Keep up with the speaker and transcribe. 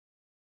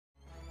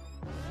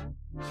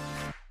Fire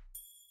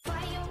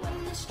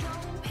when the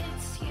strobe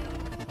hits you.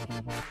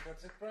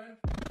 That's it, Brian?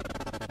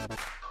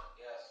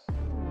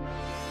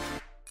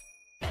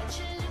 Bet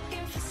you're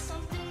looking for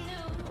something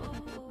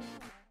new.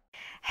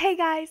 Hey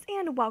guys,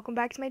 and welcome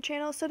back to my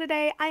channel. So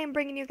today I am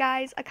bringing you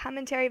guys a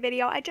commentary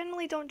video. I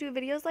generally don't do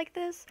videos like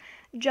this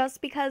just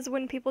because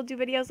when people do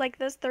videos like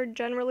this, they're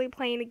generally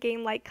playing a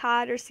game like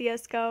COD or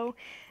CSGO.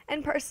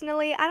 And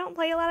personally, I don't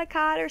play a lot of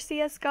COD or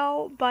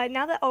CSGO, but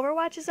now that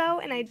Overwatch is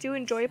out and I do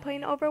enjoy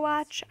playing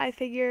Overwatch, I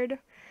figured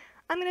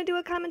I'm going to do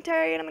a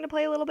commentary and I'm going to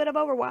play a little bit of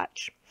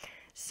Overwatch.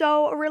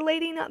 So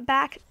relating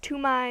back to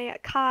my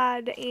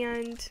COD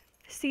and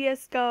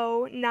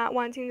CSGO not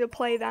wanting to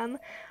play them,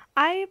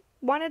 I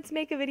wanted to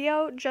make a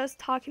video just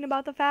talking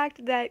about the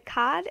fact that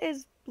COD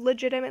is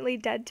legitimately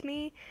dead to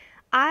me.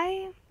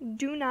 I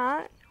do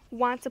not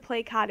want to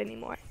play COD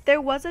anymore.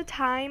 There was a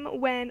time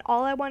when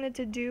all I wanted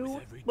to do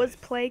was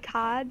play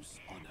COD,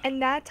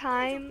 and that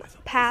time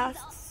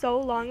passed so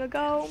long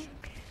ago.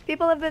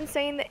 People have been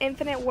saying that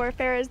Infinite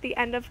Warfare is the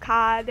end of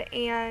COD,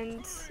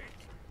 and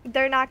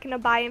they're not going to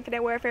buy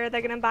Infinite Warfare,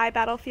 they're going to buy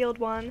Battlefield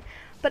 1.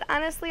 But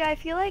honestly, I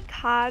feel like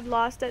COD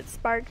lost its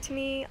spark to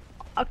me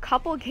a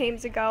couple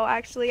games ago,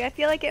 actually. I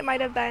feel like it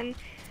might have been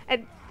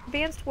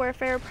Advanced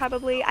Warfare,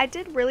 probably. I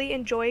did really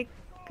enjoy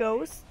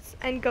Ghosts,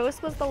 and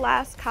Ghost was the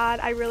last COD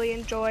I really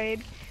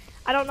enjoyed.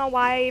 I don't know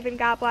why I even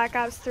got Black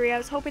Ops 3. I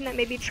was hoping that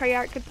maybe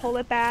Treyarch could pull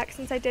it back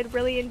since I did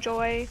really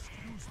enjoy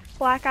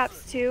Black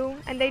Ops 2,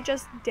 and they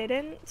just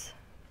didn't.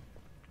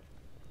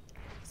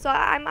 So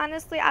I'm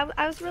honestly,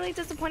 I was really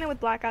disappointed with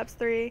Black Ops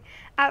 3.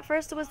 At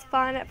first it was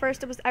fun, at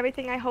first it was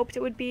everything I hoped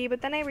it would be,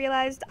 but then I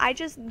realized I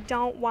just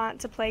don't want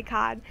to play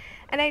COD.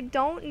 And I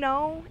don't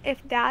know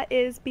if that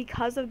is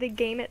because of the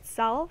game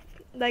itself,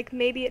 like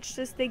maybe it's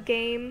just the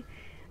game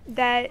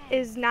that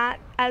is not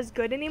as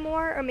good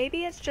anymore, or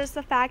maybe it's just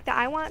the fact that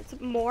I want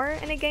more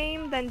in a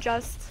game than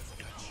just,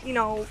 you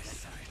know,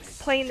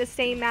 playing the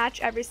same match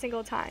every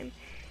single time.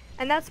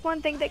 And that's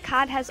one thing that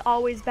COD has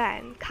always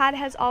been. COD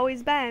has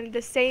always been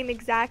the same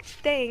exact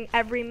thing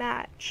every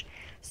match.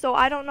 So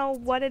I don't know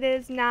what it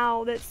is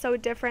now that's so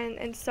different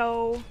and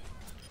so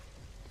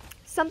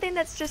something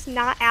that's just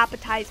not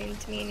appetizing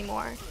to me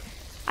anymore.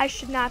 I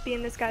should not be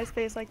in this guy's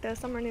face like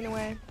this. I'm running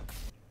away.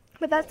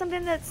 But that's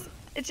something it's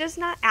just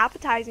not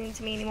appetizing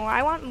to me anymore.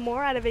 I want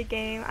more out of a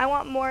game. I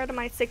want more out of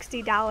my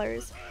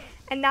 $60.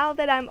 And now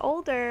that I'm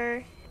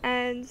older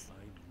and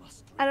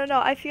I don't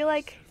know, I feel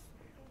like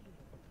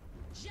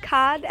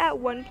COD at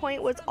one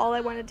point was all I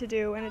wanted to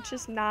do, and it's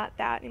just not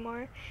that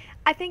anymore.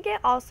 I think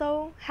it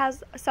also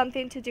has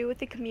something to do with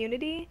the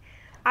community.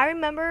 I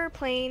remember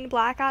playing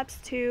Black Ops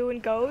 2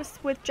 and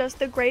Ghost with just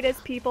the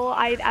greatest people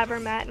I'd ever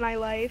met in my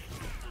life.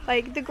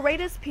 Like, the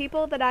greatest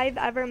people that I've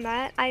ever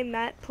met, I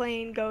met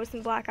playing Ghost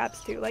and Black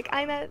Ops 2. Like,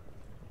 I met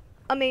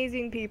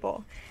amazing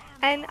people.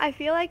 And I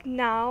feel like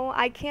now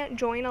I can't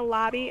join a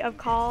lobby of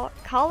Call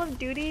of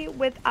Duty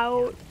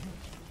without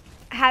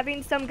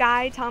having some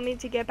guy tell me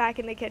to get back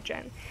in the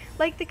kitchen.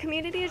 Like, the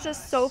community is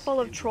just so full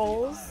of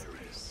trolls,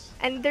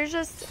 and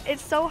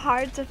it's so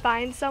hard to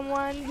find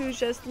someone who's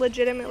just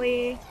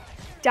legitimately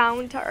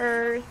down to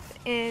earth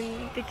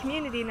in the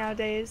community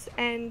nowadays.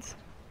 And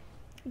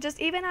just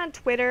even on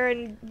Twitter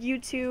and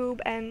YouTube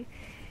and,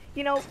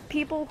 you know,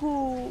 people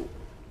who,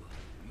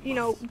 you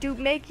know, do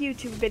make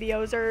YouTube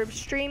videos or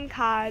stream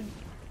COD,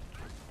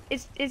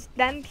 it's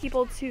them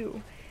people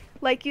too.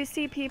 Like, you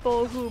see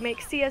people who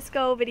make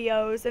CSGO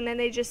videos and then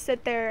they just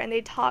sit there and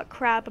they talk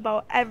crap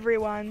about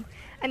everyone,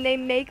 and they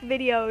make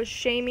videos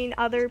shaming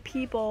other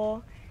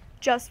people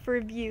just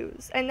for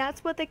views. And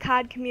that's what the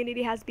COD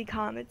community has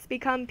become. It's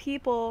become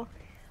people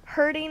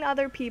hurting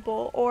other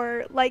people,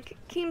 or like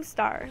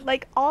Keemstar.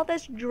 Like, all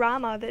this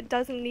drama that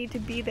doesn't need to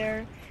be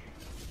there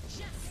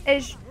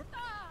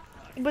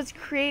was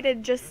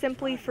created just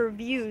simply for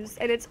views,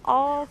 and it's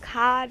all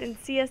COD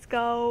and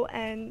CSGO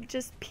and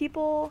just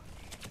people.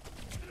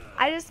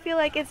 I just feel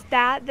like it's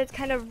that's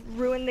kind of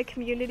ruined the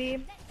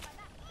community.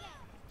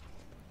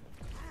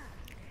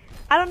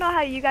 I don't know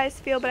how you guys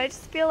feel, but I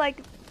just feel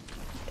like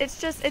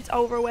it's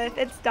over with,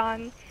 it's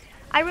done.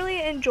 I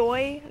really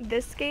enjoy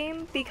this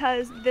game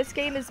because this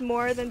game is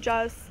more than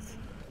just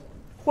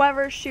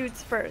whoever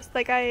shoots first.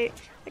 Like I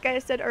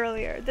said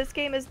earlier, this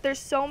game there's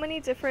so many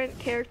different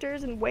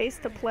characters and ways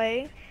to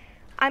play.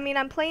 I mean,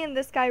 I'm playing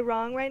this guy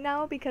wrong right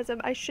now because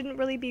I shouldn't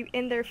really be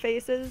in their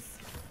faces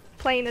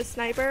playing a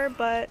sniper,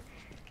 but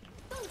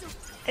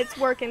it's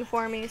working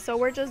for me, so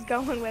we're just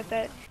going with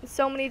it.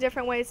 So many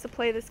different ways to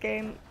play this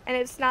game, and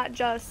it's not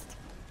just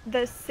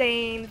the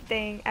same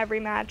thing every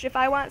match. If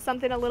I want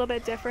something a little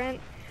bit different,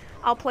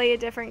 I'll play a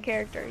different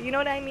character. You know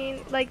what I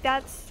mean? Like,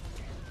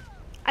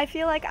 I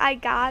feel like I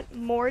got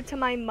more to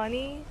my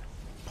money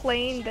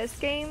playing this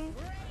game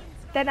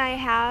than I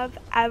have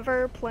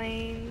ever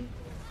playing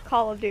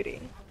Call of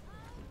Duty.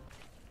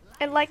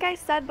 And like I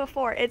said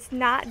before, it's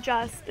not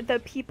just the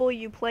people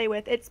you play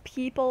with, it's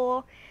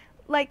people.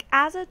 Like,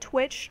 as a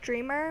Twitch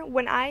streamer,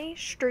 when I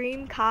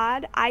stream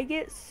COD, I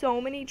get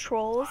so many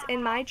trolls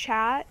in my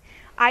chat,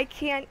 I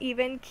can't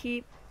even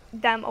keep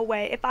them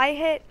away. If I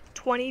hit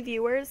 20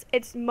 viewers,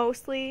 it's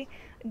mostly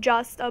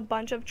just a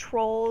bunch of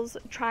trolls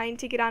trying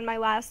to get on my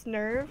last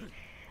nerve.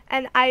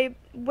 And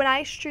when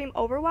I stream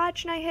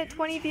Overwatch and I hit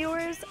 20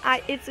 viewers,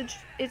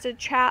 it's a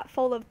chat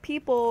full of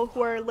people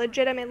who are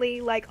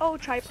legitimately like, oh,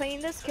 try playing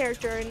this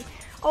character, and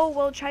oh,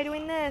 well, try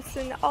doing this,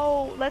 and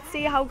oh, let's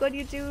see how good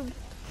you do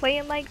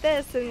playing like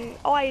this, and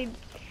oh,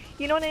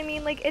 you know what I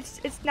mean? Like,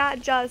 it's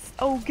not just,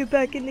 oh, get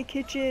back in the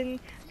kitchen,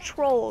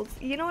 trolls,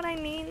 you know what I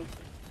mean?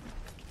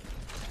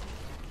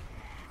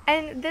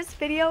 And this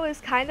video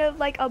is kind of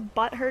like a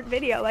butthurt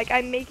video. Like,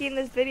 I'm making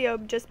this video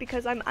just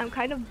because I'm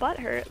kind of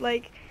butthurt.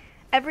 Like,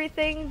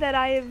 everything that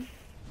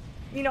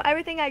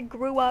everything I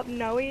grew up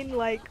knowing,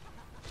 like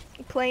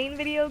playing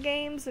video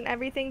games and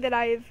everything that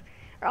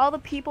or all the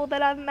people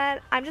that I've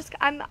met,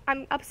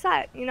 I'm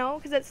upset, you know,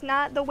 because it's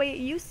not the way it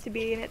used to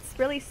be, and it's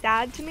really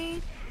sad to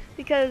me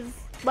because,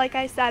 like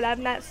I said, I've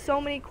met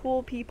so many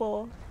cool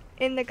people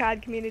in the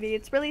COD community.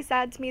 It's really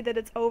sad to me that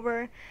it's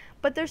over,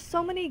 but there's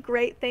so many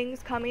great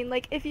things coming.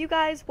 Like, if you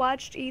guys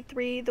watched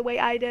E3 the way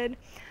I did,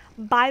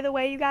 by the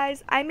way, you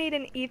guys, I made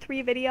an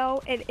E3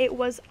 video and it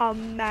was a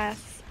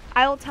mess.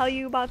 I'll tell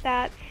you about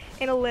that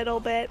in a little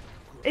bit.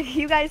 If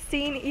you guys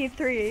seen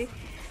E3,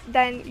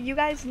 then you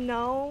guys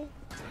know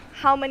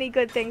how many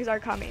good things are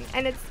coming.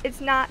 And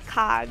it's not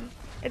COD.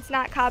 It's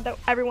not COD that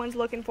everyone's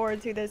looking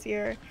forward to this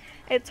year.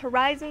 It's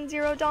Horizon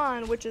Zero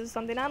Dawn, which is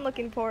something I'm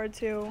looking forward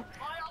to.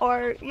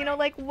 Or, you know,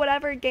 like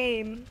whatever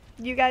game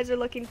you guys are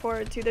looking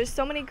forward to. There's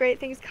so many great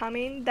things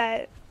coming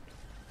that,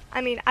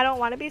 I mean, I don't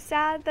want to be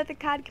sad that the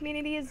COD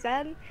community is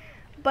dead,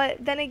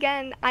 but then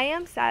again, I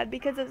am sad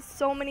because it's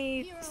so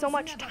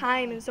much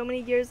time and so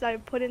many years that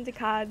I've put into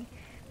COD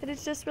that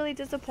it's just really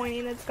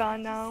disappointing it's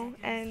gone now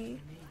and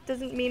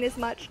doesn't mean as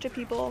much to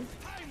people.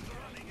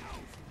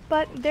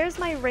 But there's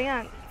my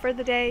rant for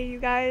the day, you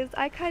guys.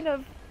 I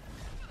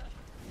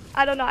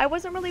don't know, I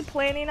wasn't really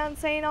planning on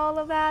saying all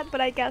of that, but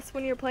I guess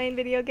when you're playing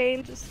video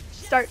games,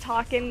 just start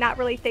talking, not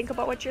really think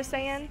about what you're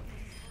saying.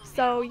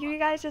 So you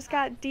guys just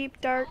got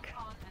deep, dark,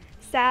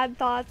 sad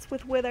thoughts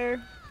with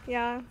Wither.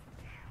 Yeah,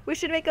 we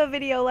should make a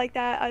video like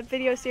that, a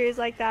video series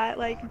like that,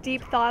 like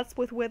deep thoughts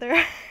with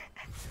Wither.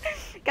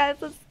 Guys,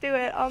 let's do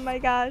it. Oh my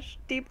gosh,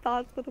 deep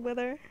thoughts with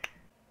Wither.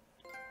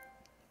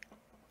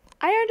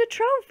 I earned a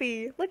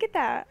trophy. Look at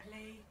that.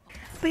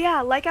 But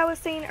yeah, like I was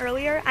saying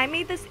earlier, I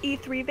made this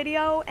E3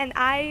 video and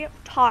I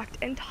talked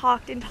and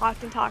talked and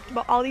talked and talked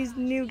about all these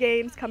new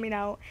games coming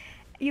out.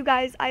 You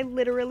guys, I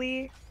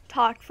literally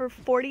talked for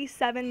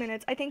 47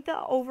 minutes. I think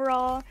the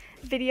overall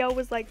video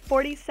was like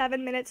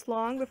 47 minutes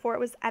long before it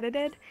was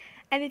edited.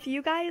 And if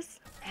you guys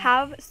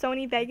have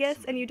Sony Vegas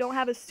and you don't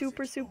have a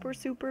super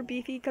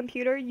beefy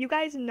computer, you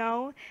guys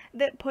know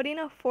that putting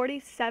a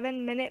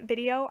 47-minute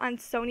video on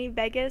Sony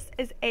Vegas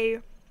is a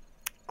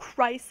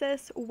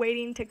crisis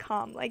waiting to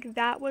come. Like,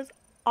 that was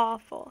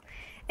awful.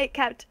 It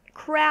kept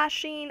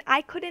crashing.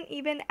 I couldn't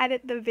even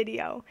edit the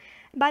video.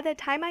 By the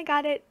time I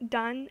got it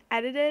done,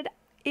 edited,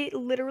 it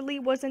literally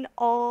was an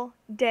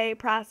all-day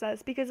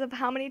process because of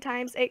how many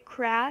times it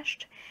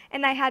crashed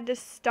and I had to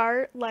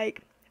start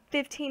like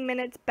 15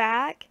 minutes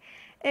back.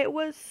 It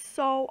was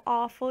so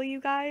awful, you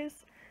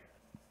guys.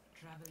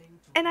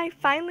 And I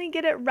finally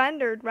get it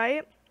rendered,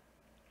 right?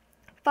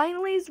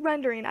 Finally is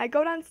rendering. I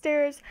go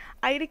downstairs,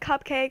 I eat a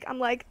cupcake, I'm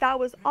like, that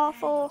was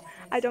awful,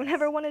 I don't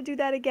ever want to do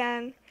that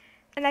again.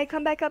 And I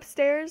come back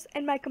upstairs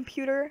and my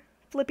computer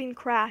flipping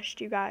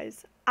crashed, you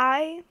guys.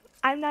 I'm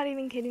not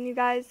even kidding, you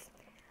guys.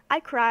 I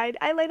cried.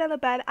 I laid on the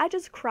bed. I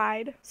just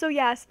cried. So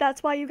yes,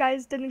 that's why you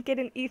guys didn't get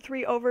an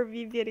E3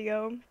 overview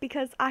video,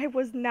 because I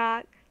was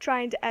not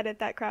trying to edit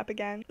that crap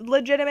again.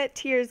 Legitimate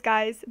tears,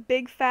 guys.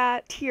 Big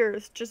fat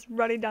tears just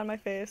running down my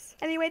face.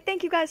 Anyway,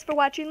 thank you guys for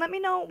watching. Let me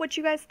know what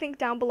you guys think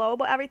down below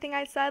about everything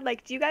I said.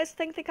 Like, do you guys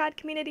think the COD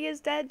community is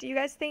dead? Do you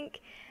guys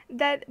think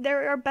that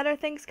there are better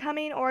things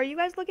coming? Or are you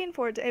guys looking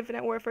forward to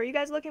Infinite Warfare? Are you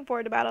guys looking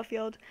forward to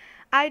Battlefield?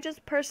 I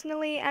just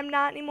personally am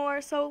not anymore,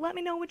 so let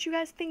me know what you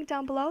guys think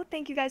down below.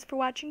 Thank you guys for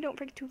watching. Don't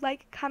forget to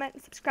like, comment,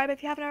 and subscribe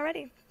if you haven't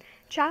already.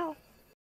 Ciao!